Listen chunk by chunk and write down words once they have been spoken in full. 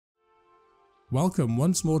Welcome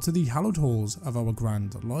once more to the hallowed halls of our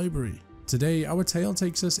grand library. Today our tale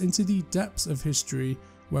takes us into the depths of history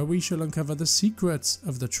where we shall uncover the secrets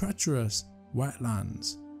of the treacherous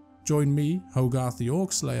Wetlands. Join me, Hogarth the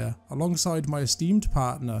Orcslayer, alongside my esteemed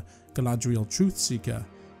partner Galadriel Truthseeker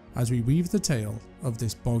as we weave the tale of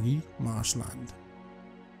this boggy marshland.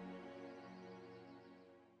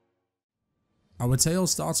 Our tale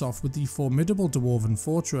starts off with the formidable dwarven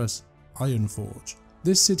fortress, Ironforge.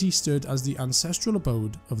 This city stood as the ancestral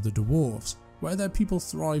abode of the dwarves, where their people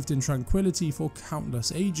thrived in tranquility for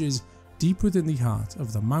countless ages deep within the heart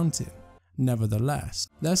of the mountain. Nevertheless,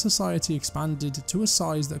 their society expanded to a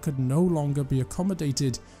size that could no longer be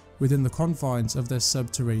accommodated within the confines of their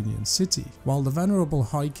subterranean city. While the venerable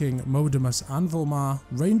High King Thargas Anvilmar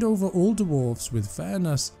reigned over all dwarves with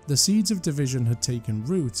fairness, the seeds of division had taken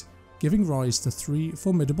root, giving rise to three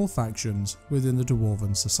formidable factions within the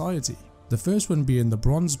dwarven society. The first one being the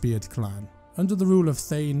Bronzebeard clan. Under the rule of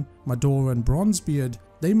Thane, Mador and Bronzebeard,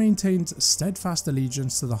 they maintained steadfast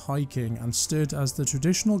allegiance to the High King and stood as the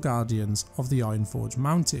traditional guardians of the Ironforge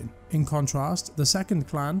mountain. In contrast, the second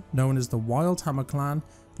clan, known as the Wildhammer clan,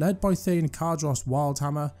 led by Thane Cardros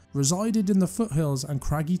Wildhammer, resided in the foothills and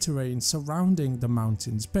craggy terrain surrounding the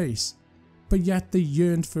mountain's base, but yet they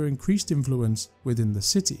yearned for increased influence within the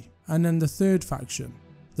city. And then the third faction,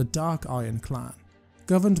 the Dark Iron clan,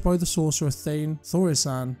 governed by the sorcerer Thane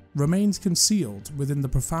Thorisan, remained concealed within the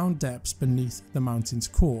profound depths beneath the mountain's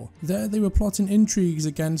core. There they were plotting intrigues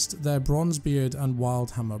against their Bronzebeard and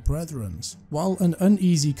Wildhammer brethren. While an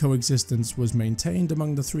uneasy coexistence was maintained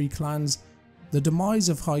among the three clans, the demise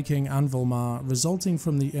of High King Anvilmar, resulting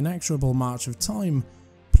from the inexorable march of time,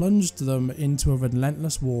 plunged them into a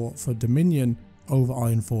relentless war for dominion over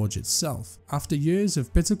Ironforge itself. After years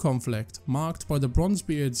of bitter conflict, marked by the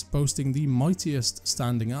Bronzebeards boasting the mightiest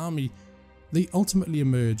standing army, they ultimately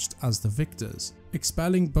emerged as the victors,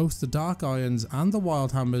 expelling both the Dark Irons and the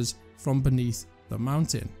Wildhammers from beneath the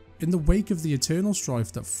mountain. In the wake of the eternal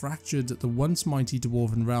strife that fractured the once mighty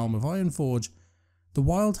dwarven realm of Ironforge, the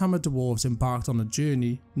Wildhammer dwarves embarked on a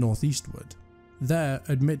journey northeastward. There,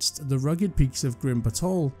 amidst the rugged peaks of Grim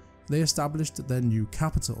Batol, they established their new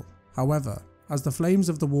capital. However, as the flames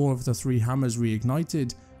of the War of the Three Hammers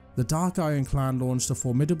reignited, the Dark Iron clan launched a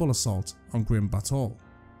formidable assault on Grim Batol,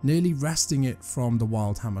 nearly wresting it from the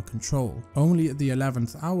Wildhammer control. Only at the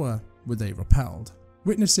 11th hour were they repelled.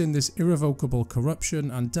 Witnessing this irrevocable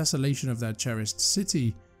corruption and desolation of their cherished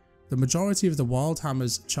city, the majority of the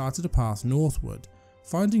Wildhammers charted a path northward,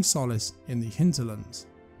 finding solace in the hinterlands.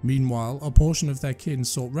 Meanwhile, a portion of their kin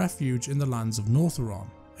sought refuge in the lands of Northrend,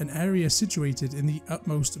 an area situated in the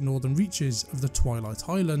utmost northern reaches of the Twilight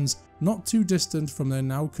Highlands, not too distant from their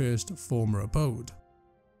now cursed former abode.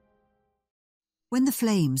 When the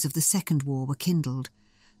flames of the Second War were kindled,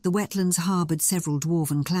 the Wetlands harboured several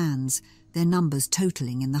dwarven clans, their numbers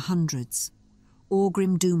totalling in the hundreds.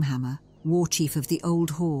 Orgrim Doomhammer, war chief of the Old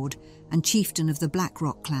Horde and chieftain of the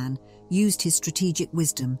Blackrock clan, used his strategic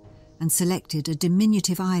wisdom and selected a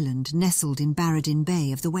diminutive island nestled in Barradin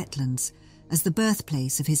Bay of the Wetlands as the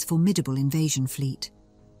birthplace of his formidable invasion fleet.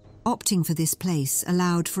 Opting for this place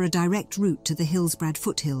allowed for a direct route to the Hillsbrad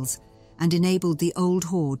foothills and enabled the Old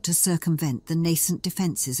Horde to circumvent the nascent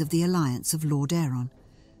defences of the alliance of Lordaeron.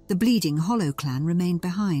 The Bleeding Hollow clan remained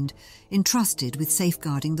behind, entrusted with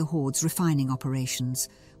safeguarding the Horde's refining operations,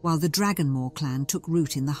 while the Dragonmaw clan took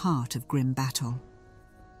root in the heart of Grim Batol.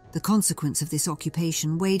 The consequence of this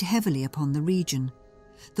occupation weighed heavily upon the region.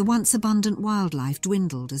 The once abundant wildlife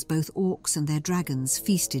dwindled as both orcs and their dragons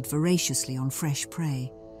feasted voraciously on fresh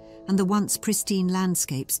prey, and the once pristine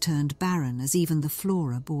landscapes turned barren as even the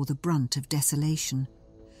flora bore the brunt of desolation.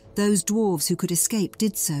 Those dwarves who could escape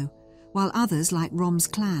did so, while others like Rom's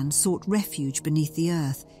clan sought refuge beneath the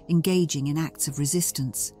earth, engaging in acts of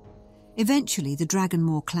resistance. Eventually the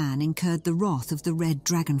Dragonmaw clan incurred the wrath of the Red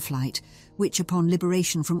Dragonflight, which upon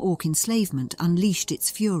liberation from orc enslavement unleashed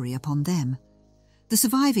its fury upon them. The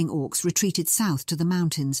surviving orcs retreated south to the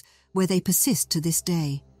mountains, where they persist to this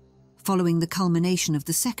day. Following the culmination of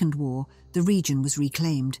the Second War, the region was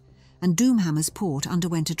reclaimed, and Doomhammer's port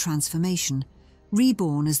underwent a transformation,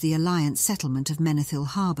 reborn as the Alliance settlement of Menethil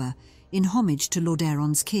Harbor, in homage to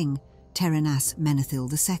Lordaeron's king, Terenas Menethil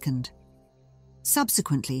II.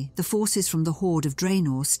 Subsequently, the forces from the Horde of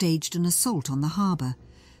Draenor staged an assault on the harbour,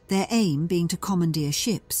 their aim being to commandeer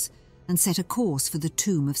ships and set a course for the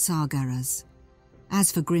tomb of Sargeras. As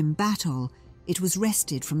for Grim Batol, it was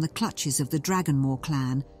wrested from the clutches of the Dragonmaw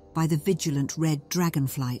clan by the vigilant Red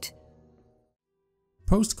Dragonflight.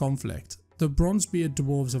 Post-conflict, the Bronzebeard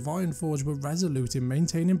dwarves of Ironforge were resolute in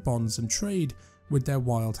maintaining bonds and trade with their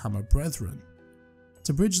Wildhammer brethren.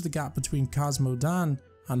 To bridge the gap between Casmodan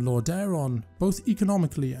and Lordaeron, both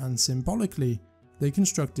economically and symbolically, they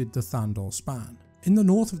constructed the Thandol Span. In the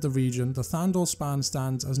north of the region, the Thandol Span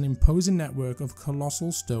stands as an imposing network of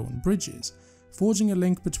colossal stone bridges, forging a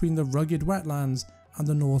link between the rugged wetlands and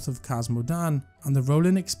the north of Casmodan and the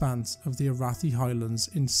rolling expanse of the Arathi Highlands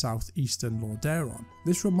in southeastern Lordaeron.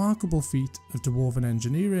 This remarkable feat of dwarven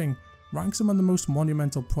engineering ranks among the most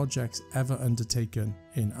monumental projects ever undertaken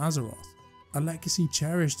in Azeroth, a legacy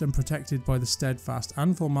cherished and protected by the steadfast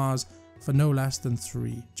Anvilmars for no less than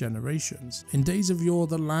 3 generations. In days of yore,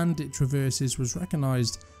 the land it traverses was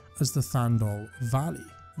recognised as the Thandol Valley.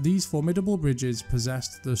 These formidable bridges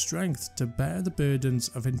possessed the strength to bear the burdens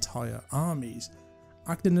of entire armies,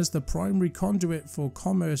 acting as the primary conduit for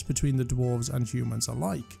commerce between the dwarves and humans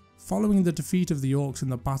alike. Following the defeat of the orcs in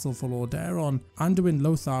the battle for Lordaeron, Anduin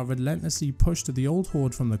Lothar relentlessly pushed the Old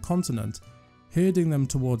Horde from the continent, herding them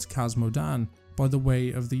towards Casmodan by the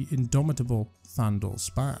way of the indomitable Thandol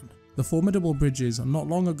Span. The formidable bridges not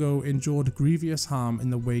long ago endured grievous harm in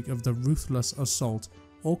the wake of the ruthless assault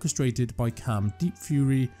orchestrated by Cam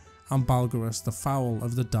Deepfury and Valgarde the Foul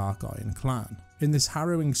of the Dark Iron clan. In this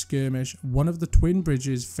harrowing skirmish, one of the twin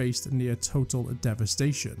bridges faced near total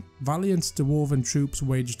devastation. Valiant dwarven troops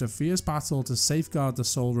waged a fierce battle to safeguard the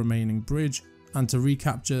sole remaining bridge and to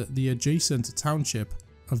recapture the adjacent township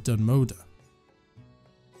of Dunmoda.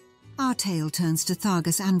 Our tale turns to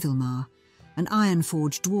Thargas Anvilmar, an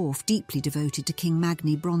iron-forged dwarf deeply devoted to King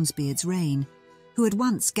Magni Bronzebeard's reign, who had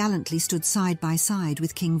once gallantly stood side by side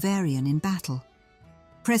with King Varian in battle.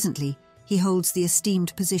 Presently, he holds the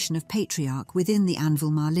esteemed position of patriarch within the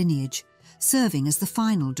Anvilmar lineage, serving as the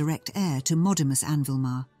final direct heir to Modimus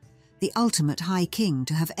Anvilmar, the ultimate High King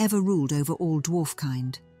to have ever ruled over all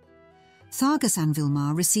dwarfkind. Thargas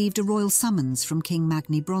Anvilmar received a royal summons from King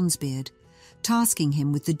Magni Bronzebeard, tasking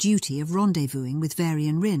him with the duty of rendezvousing with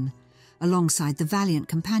Varian Rin, alongside the valiant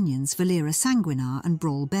companions Valera Sanguinar and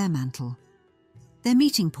Brawl Baremantle. Their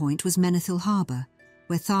meeting point was Menethil Harbor,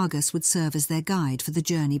 where Thargas would serve as their guide for the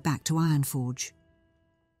journey back to Ironforge.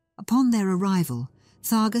 Upon their arrival,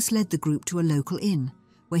 Thargas led the group to a local inn,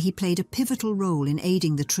 where he played a pivotal role in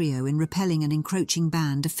aiding the trio in repelling an encroaching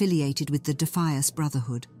band affiliated with the Defias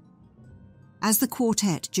Brotherhood. As the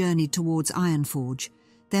quartet journeyed towards Ironforge,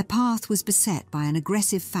 their path was beset by an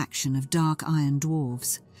aggressive faction of dark iron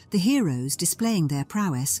dwarves. The heroes, displaying their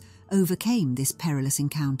prowess, overcame this perilous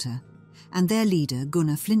encounter, and their leader,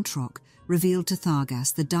 Gunnar Flintrock, revealed to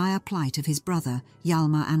Thargas the dire plight of his brother,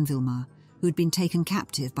 Hjalmar Anvilmar, who had been taken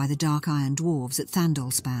captive by the dark iron dwarves at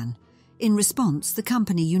Thandol Span. In response, the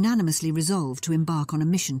company unanimously resolved to embark on a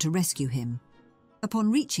mission to rescue him.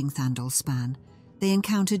 Upon reaching Thandol Span, they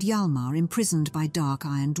encountered Hjalmar imprisoned by dark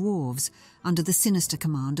iron dwarves under the sinister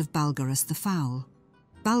command of Valgarde the Foul.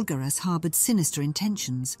 Valgarde harboured sinister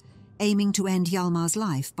intentions, aiming to end Hjalmar's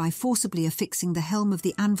life by forcibly affixing the helm of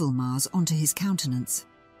the Anvilmars onto his countenance.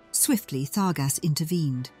 Swiftly, Thargas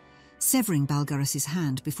intervened, severing Valgarde's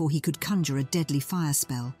hand before he could conjure a deadly fire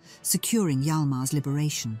spell, securing Hjalmar's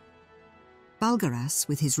liberation. Valgarde,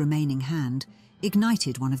 with his remaining hand,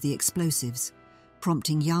 ignited one of the explosives,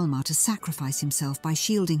 prompting Hjalmar to sacrifice himself by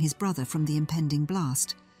shielding his brother from the impending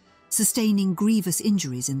blast, sustaining grievous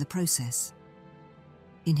injuries in the process.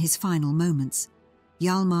 In his final moments,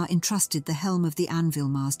 Hjalmar entrusted the helm of the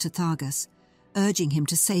Anvilmars to Thargas, urging him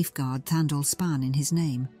to safeguard Thandol Span in his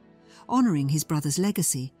name. Honouring his brother's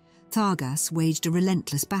legacy, Thargas waged a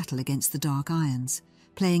relentless battle against the Dark Irons,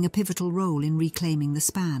 playing a pivotal role in reclaiming the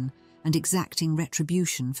Span and exacting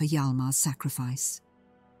retribution for Hjalmar's sacrifice.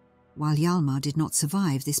 While Hjalmar did not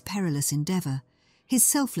survive this perilous endeavour, his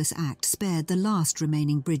selfless act spared the last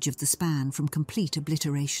remaining bridge of the Span from complete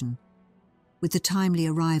obliteration. With the timely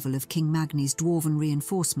arrival of King Magni's dwarven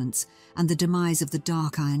reinforcements and the demise of the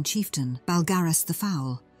Dark Iron chieftain, Valgarde the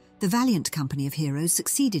Foul, the valiant company of heroes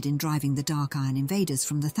succeeded in driving the Dark Iron invaders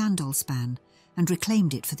from the Thandol Span and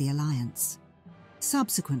reclaimed it for the Alliance.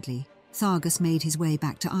 Subsequently, Thargas made his way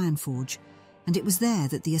back to Ironforge, and it was there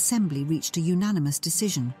that the Assembly reached a unanimous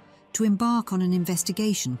decision to embark on an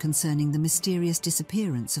investigation concerning the mysterious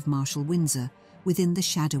disappearance of Marshal Windsor within the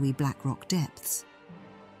shadowy Blackrock depths.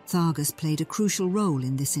 Thargas played a crucial role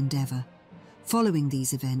in this endeavour. Following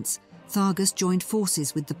these events, Thargas joined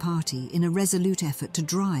forces with the party in a resolute effort to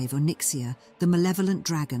drive Onyxia, the malevolent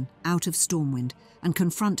dragon, out of Stormwind and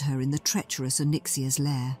confront her in the treacherous Onyxia's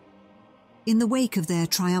lair. In the wake of their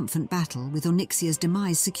triumphant battle, with Onyxia's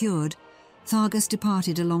demise secured, Thargas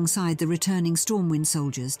departed alongside the returning Stormwind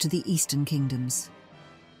soldiers to the Eastern Kingdoms.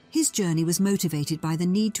 His journey was motivated by the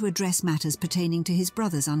need to address matters pertaining to his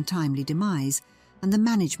brother's untimely demise and the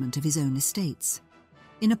management of his own estates.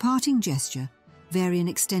 In a parting gesture, Varian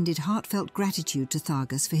extended heartfelt gratitude to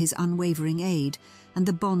Thargas for his unwavering aid and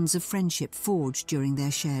the bonds of friendship forged during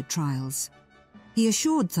their shared trials. He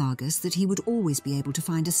assured Thargas that he would always be able to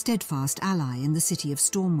find a steadfast ally in the city of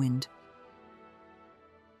Stormwind.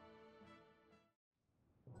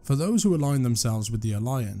 For those who align themselves with the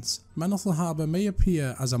Alliance, Menethil Harbor may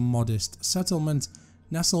appear as a modest settlement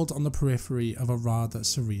nestled on the periphery of a rather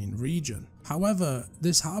serene region. However,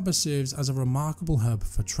 this harbour serves as a remarkable hub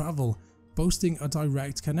for travel, boasting a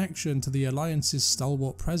direct connection to the Alliance's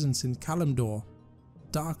stalwart presence in Kalimdor,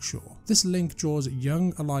 Darkshore. This link draws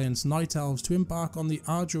young Alliance Night Elves to embark on the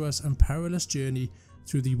arduous and perilous journey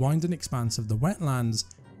through the winding expanse of the Wetlands,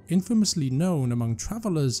 infamously known among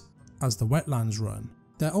travellers as the Wetlands Run.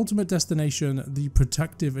 Their ultimate destination, the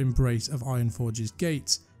protective embrace of Ironforge's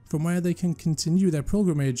gates, from where they can continue their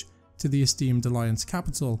pilgrimage to the esteemed Alliance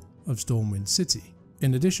capital of Stormwind City.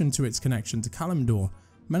 In addition to its connection to Kalimdor,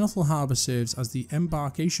 Menethil Harbor serves as the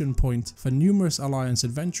embarkation point for numerous Alliance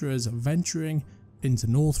adventurers venturing into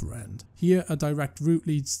Northrend. Here, a direct route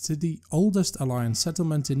leads to the oldest Alliance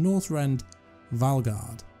settlement in Northrend,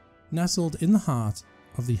 Valgarde, nestled in the heart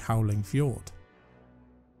of the Howling Fjord.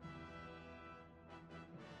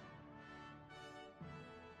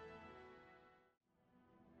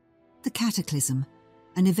 The Cataclysm,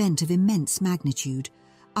 an event of immense magnitude,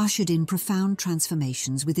 ushered in profound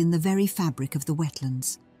transformations within the very fabric of the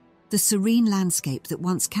wetlands. The serene landscape that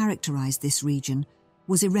once characterized this region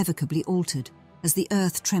was irrevocably altered as the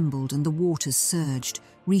earth trembled and the waters surged,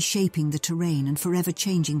 reshaping the terrain and forever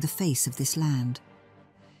changing the face of this land.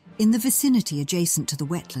 In the vicinity adjacent to the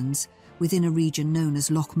wetlands, within a region known as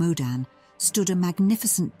Loch Modan, stood a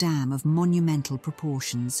magnificent dam of monumental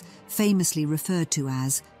proportions, famously referred to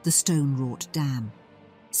as the Stonewrought Dam.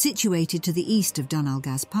 Situated to the east of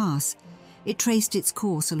Dunalgaz Pass, it traced its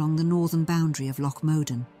course along the northern boundary of Loch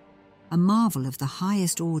Modan. A marvel of the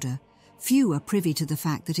highest order, few are privy to the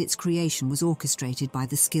fact that its creation was orchestrated by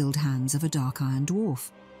the skilled hands of a dark iron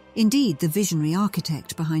dwarf. Indeed, the visionary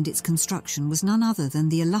architect behind its construction was none other than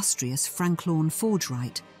the illustrious Franklorn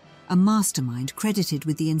Forgewright, a mastermind credited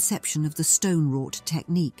with the inception of the stone-wrought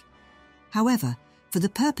technique. However, for the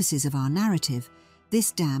purposes of our narrative,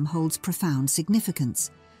 this dam holds profound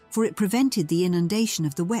significance, for it prevented the inundation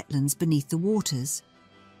of the wetlands beneath the waters.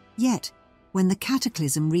 Yet, when the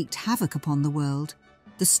Cataclysm wreaked havoc upon the world,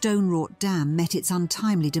 the stone-wrought dam met its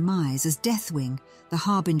untimely demise as Deathwing, the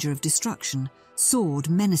harbinger of destruction, soared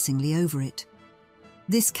menacingly over it.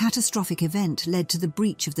 This catastrophic event led to the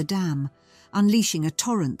breach of the dam, unleashing a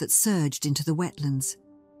torrent that surged into the wetlands.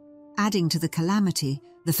 Adding to the calamity,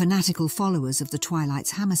 the fanatical followers of the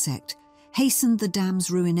Twilight's Hammer sect hastened the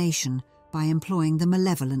dam's ruination by employing the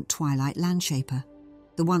malevolent Twilight Landshaper.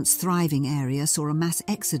 The once thriving area saw a mass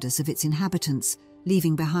exodus of its inhabitants,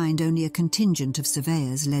 leaving behind only a contingent of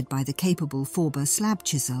surveyors led by the capable Forber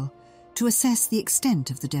Slabchisel to assess the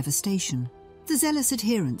extent of the devastation. The zealous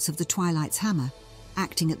adherents of the Twilight's Hammer,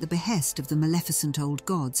 acting at the behest of the maleficent old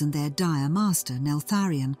gods and their dire master,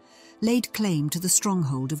 Neltharion, laid claim to the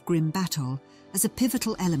stronghold of Grim Batol as a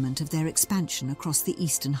pivotal element of their expansion across the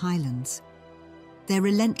Eastern Highlands. Their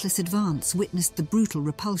relentless advance witnessed the brutal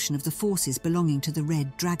repulsion of the forces belonging to the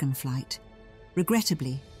Red Dragonflight.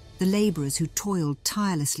 Regrettably, the labourers who toiled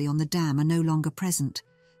tirelessly on the dam are no longer present,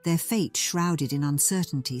 their fate shrouded in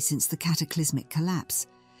uncertainty since the cataclysmic collapse,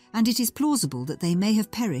 and it is plausible that they may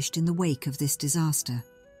have perished in the wake of this disaster.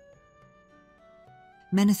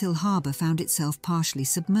 Menethil Harbor found itself partially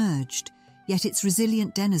submerged, yet its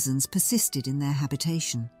resilient denizens persisted in their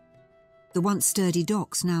habitation. The once sturdy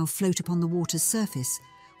docks now float upon the water's surface,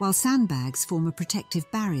 while sandbags form a protective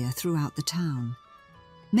barrier throughout the town.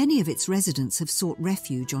 Many of its residents have sought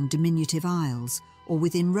refuge on diminutive isles or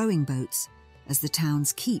within rowing boats, as the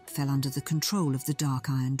town's keep fell under the control of the Dark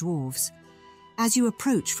Iron Dwarves. As you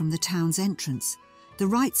approach from the town's entrance, the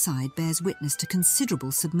right side bears witness to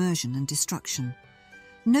considerable submersion and destruction.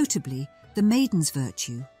 Notably, the Maiden's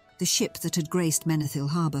Virtue, the ship that had graced Menethil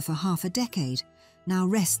Harbor for half a decade, now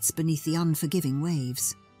rests beneath the unforgiving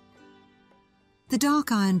waves. The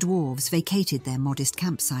Dark Iron Dwarves vacated their modest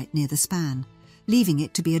campsite near the span, leaving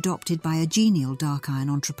it to be adopted by a genial Dark Iron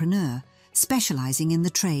entrepreneur, specialising in the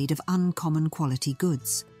trade of uncommon quality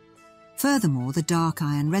goods. Furthermore, the Dark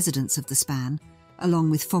Iron residents of the span,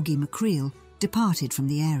 along with Foggy McCreel, departed from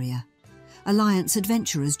the area. Alliance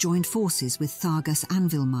adventurers joined forces with Thargas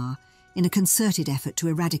Anvilmar in a concerted effort to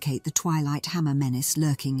eradicate the Twilight Hammer menace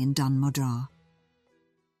lurking in Dun Modrar.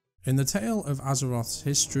 In the tale of Azeroth's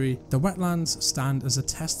history, the Wetlands stand as a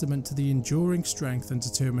testament to the enduring strength and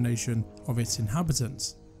determination of its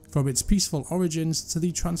inhabitants. From its peaceful origins to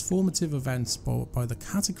the transformative events brought by the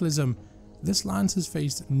Cataclysm, this land has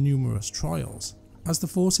faced numerous trials. As the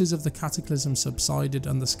forces of the Cataclysm subsided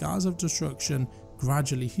and the scars of destruction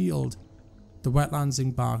gradually healed, the Wetlands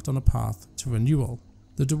embarked on a path to renewal.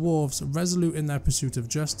 The dwarves, resolute in their pursuit of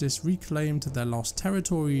justice, reclaimed their lost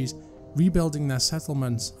territories, rebuilding their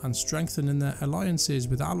settlements and strengthening their alliances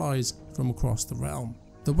with allies from across the realm.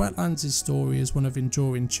 The Wetlands' story is one of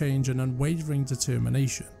enduring change and unwavering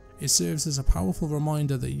determination. It serves as a powerful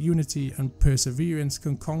reminder that unity and perseverance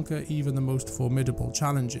can conquer even the most formidable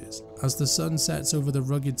challenges. As the sun sets over the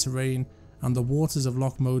rugged terrain and the waters of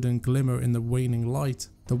Loch Moden glimmer in the waning light,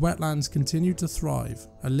 the Wetlands continue to thrive,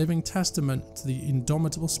 a living testament to the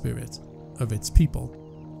indomitable spirit of its people.